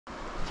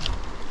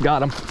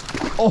Got him.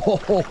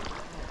 Oh.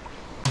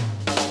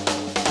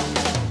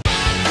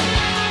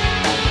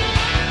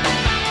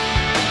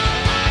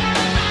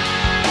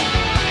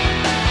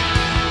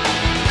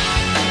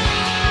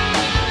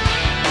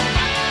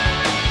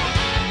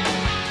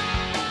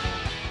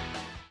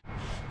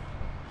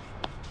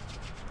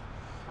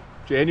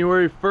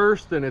 January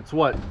 1st and it's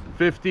what,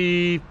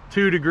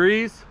 52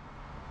 degrees?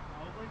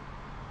 Probably.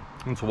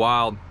 It's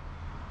wild.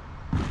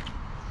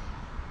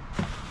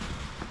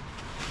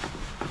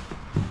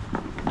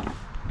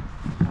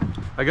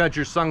 I got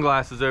your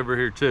sunglasses over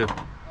here too.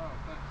 Oh,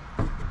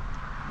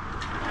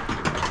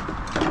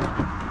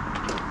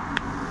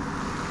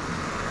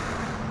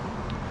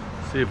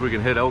 thanks. See if we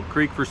can hit Elk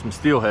Creek for some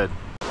steelhead.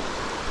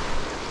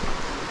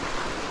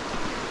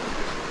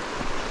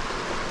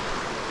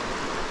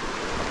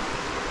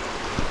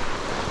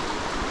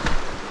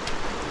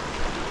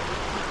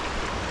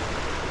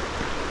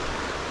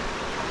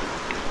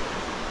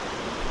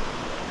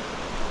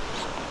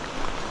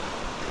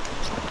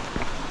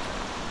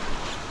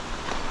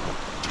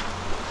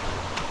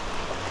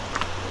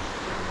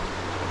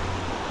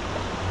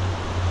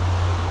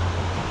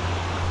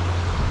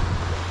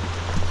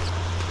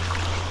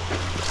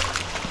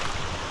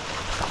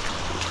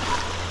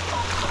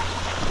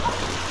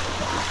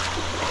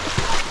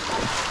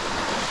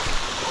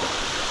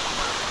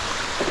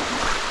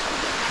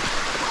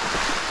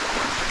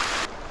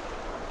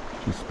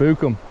 You spook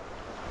them.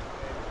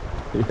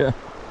 Yeah.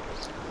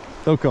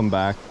 They'll come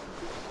back.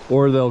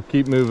 Or they'll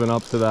keep moving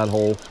up to that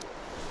hole.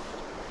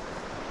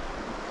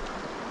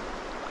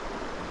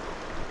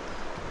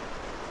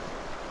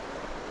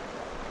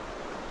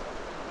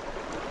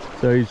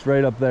 So he's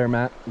right up there,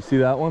 Matt. You see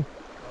that one?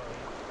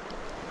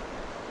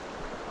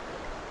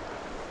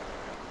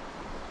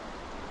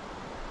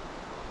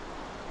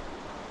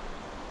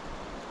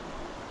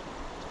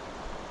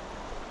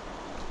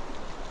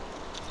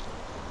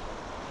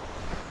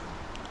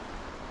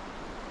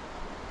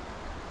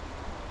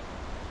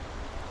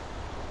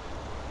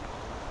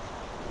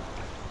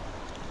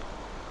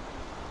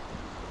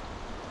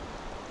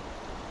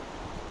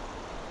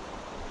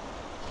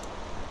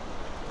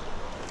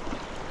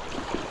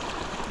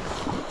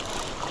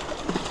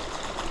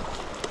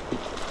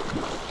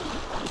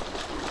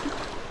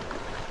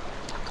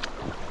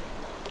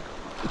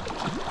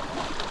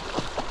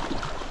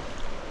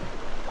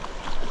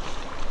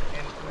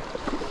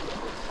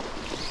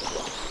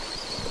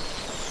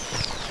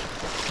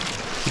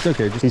 It's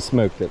okay, just he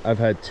smoked it. I've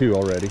had two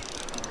already.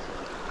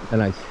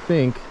 And I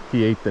think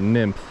he ate the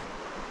nymph.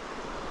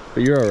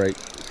 But you're alright,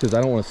 because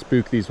I don't want to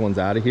spook these ones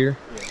out of here.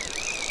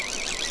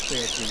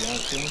 Yeah.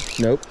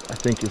 Nope, I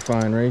think you're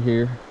fine right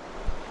here.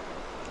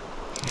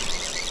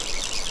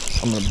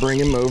 I'm going to bring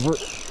him over.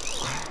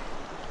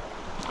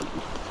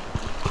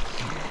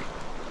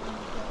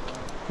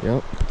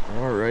 Yep,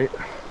 alright.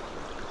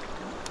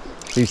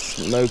 He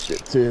smoked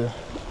it too.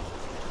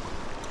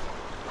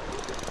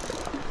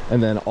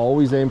 And then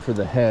always aim for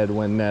the head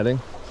when netting,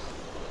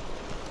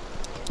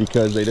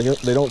 because they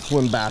don't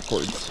swim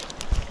backwards.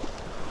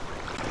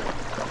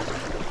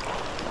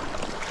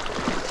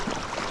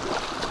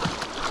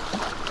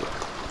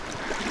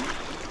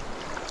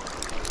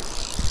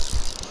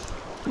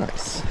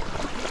 Nice.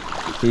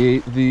 He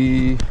ate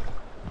the...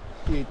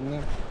 He ate the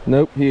nymph?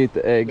 Nope, he ate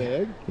the egg. The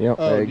egg? Yep,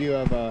 oh, egg. Do you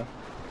have a...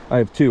 I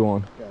have two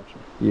on. Gotcha.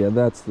 Yeah,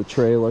 that's the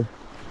trailer.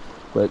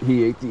 But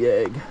he ate the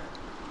egg.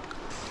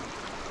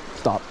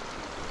 Stop.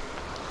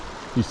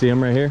 You see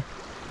him right here?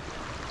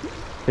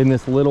 In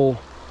this little,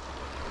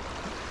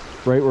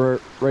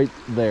 right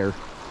there,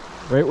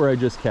 right where I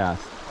just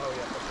cast. Oh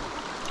yeah.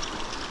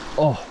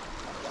 Oh.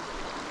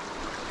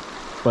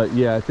 But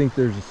yeah, I think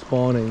there's a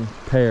spawning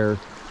pair.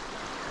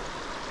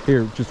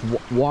 Here, just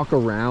walk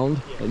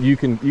around, yeah. And you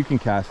can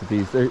cast at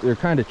these. They're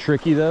kind of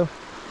tricky though,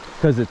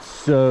 because it's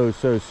so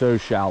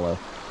shallow.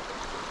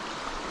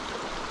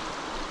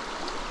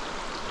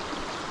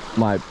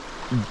 My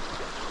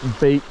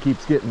bait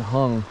keeps getting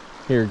hung.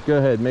 Here, go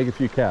ahead, make a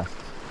few casts.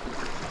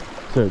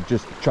 So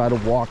just try to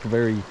walk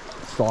very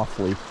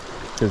softly,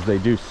 because they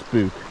do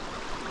spook.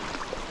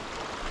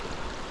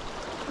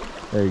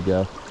 There you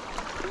go.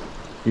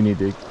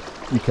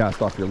 You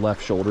cast off your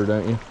left shoulder,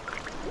 don't you?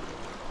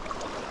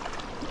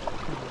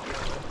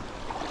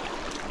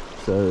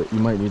 So you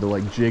might need to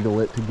like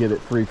jiggle it to get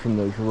it free from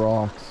those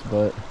rocks,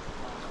 but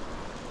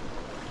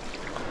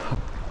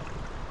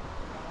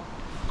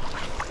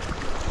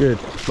good.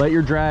 Let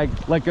your drag,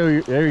 let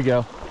go. There you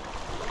go.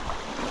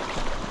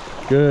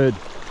 Good.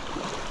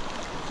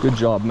 Good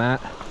job,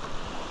 Matt.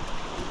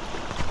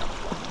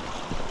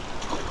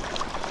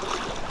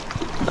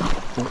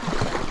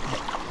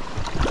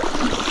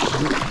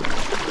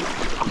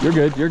 You're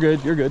good, you're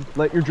good, you're good.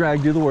 Let your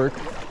drag do the work.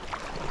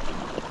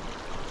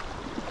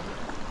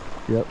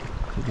 Yep.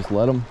 Just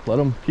let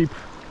them keep.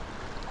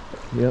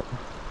 Yep.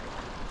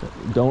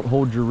 Don't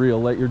hold your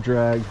reel, let your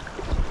drag.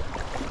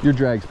 Your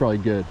drag's probably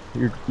good.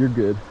 You're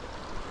good.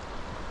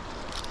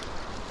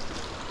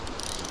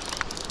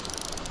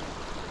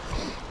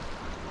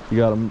 You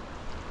got them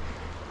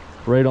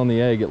right on the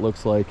egg, it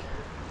looks like.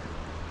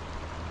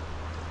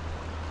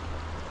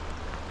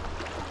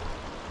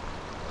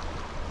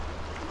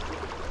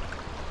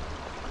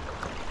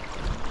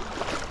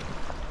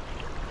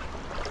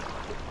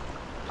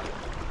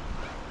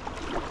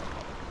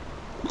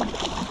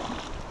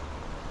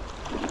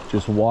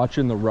 Just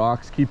watching the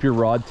rocks. Keep your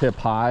rod tip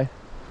high.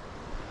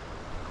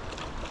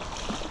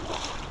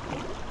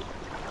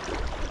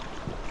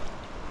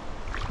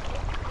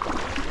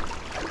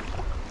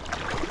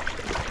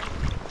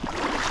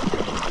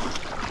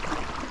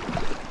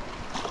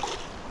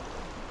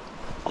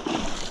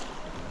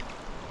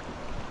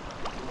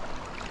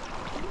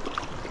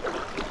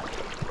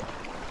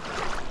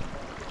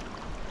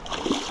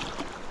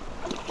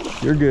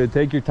 You're good.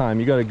 Take your time.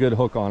 You got a good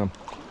hook on them.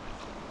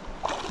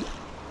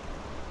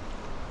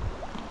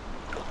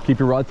 Keep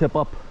your rod tip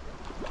up.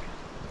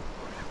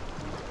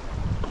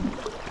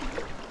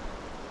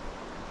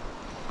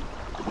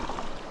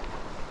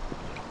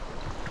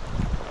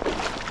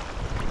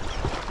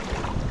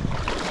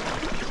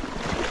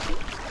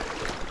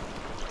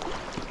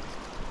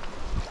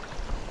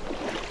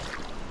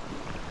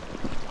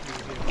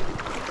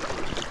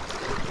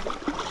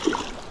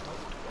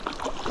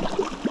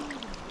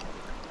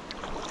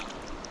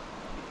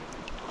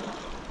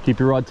 Keep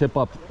your rod tip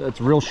up.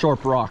 That's real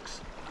sharp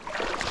rocks.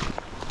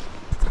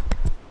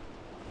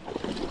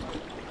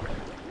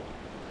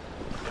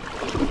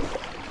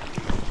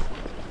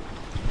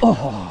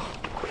 Oh,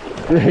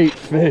 great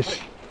fish.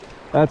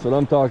 That's what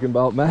I'm talking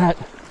about, Matt.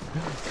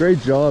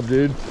 Great job,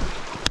 dude.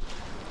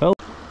 Hell,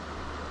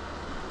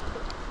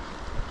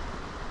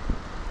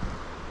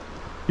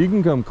 you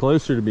can come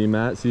closer to me,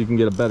 Matt, so you can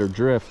get a better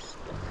drift.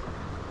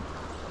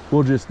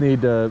 We'll just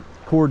need to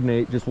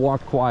coordinate. Just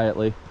walk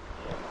quietly.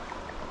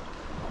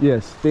 Yeah,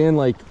 stand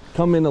like,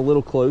 come in a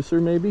little closer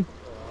maybe,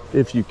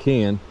 if you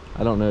can.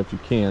 I don't know if you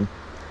can.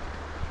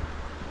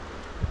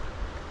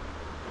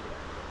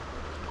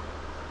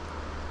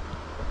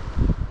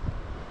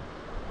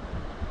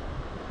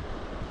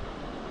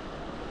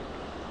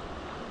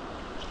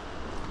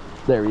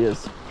 There he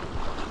is.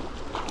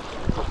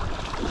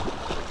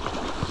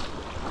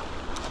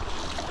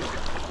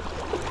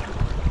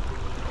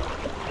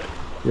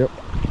 Yep.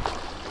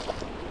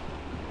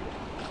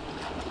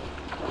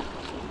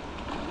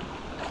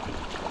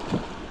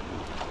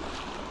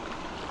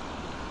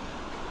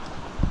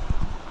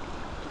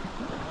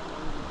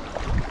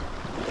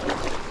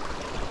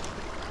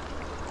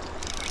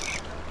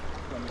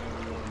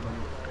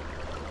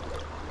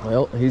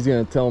 Well, he's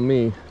gonna tell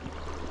me.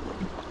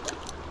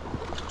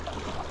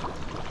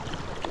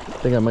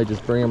 I think I might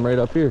just bring him right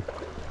up here.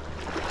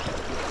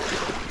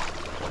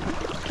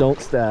 Don't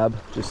stab,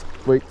 just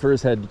wait for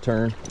his head to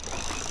turn.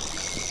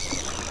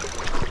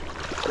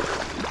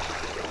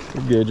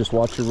 You're good, just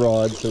watch your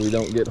rod so we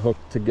don't get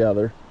hooked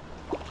together.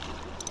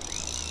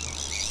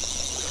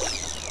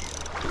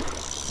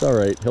 It's all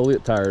right, he'll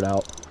get tired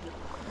out.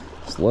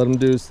 Just let him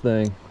do his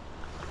thing.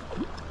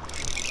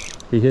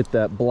 He hit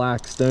that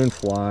black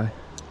stonefly.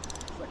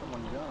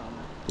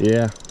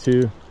 Yeah,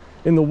 too.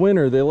 In the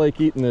winter, they like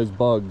eating those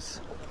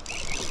bugs.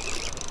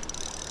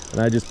 And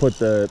I just put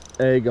the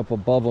egg up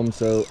above them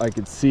so I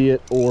could see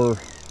it or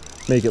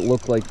make it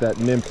look like that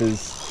nymph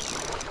is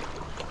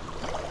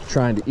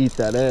trying to eat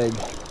that egg.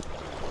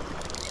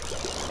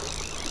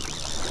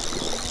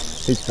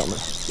 He's coming.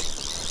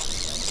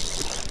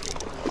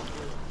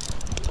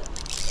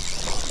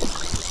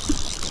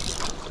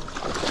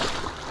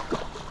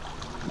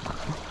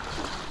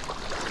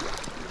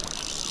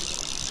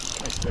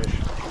 Nice fish.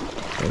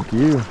 Thank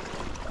you.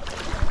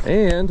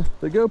 And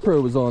the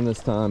GoPro was on this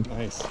time.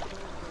 Nice.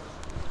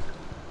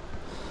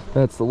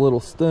 That's the little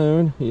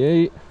stone he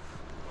ate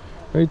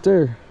right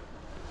there.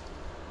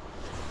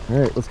 All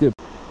right, let's get.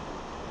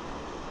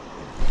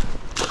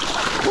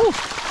 Woo!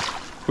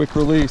 Quick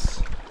release.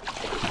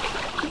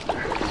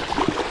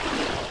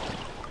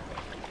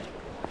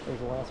 There's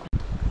the last one.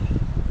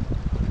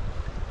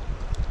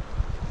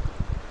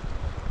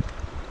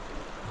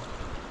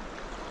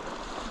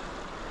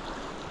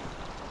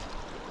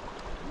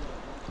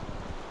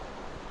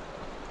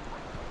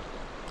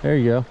 There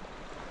you go.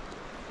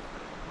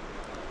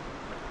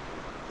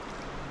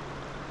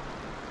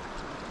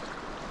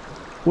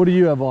 What do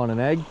you have on, an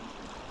egg?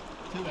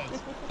 2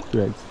 eggs.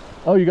 2 eggs.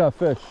 Oh, you got a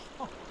fish.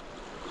 What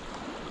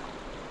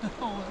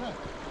was that?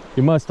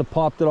 You must have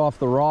popped it off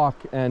the rock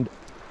and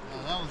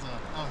Oh, that was a little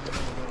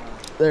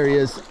one. there he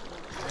is. I'll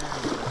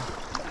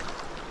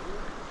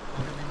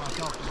give me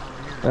myself from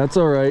over here. That's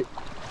all right.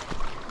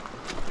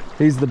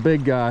 He's the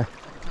big guy. I can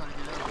try to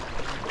get over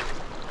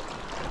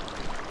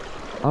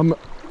there.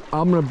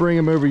 I'm gonna bring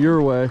him over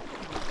your way.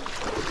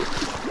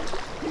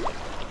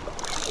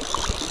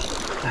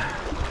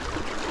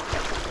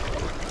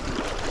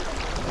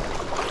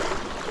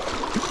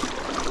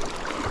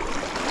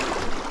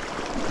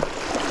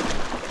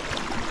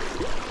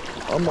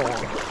 Come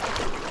on.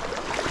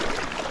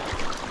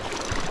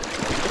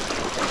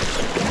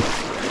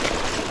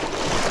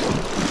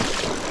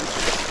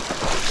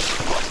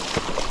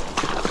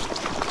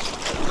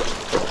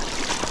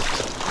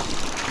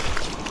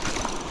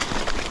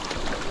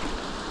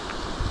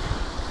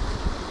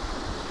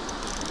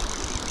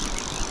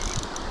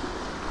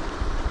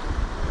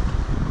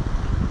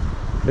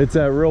 It's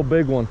that real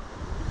big one.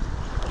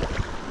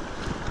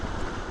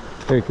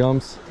 Here he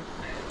comes.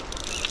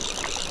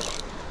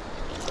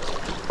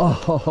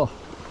 Oh.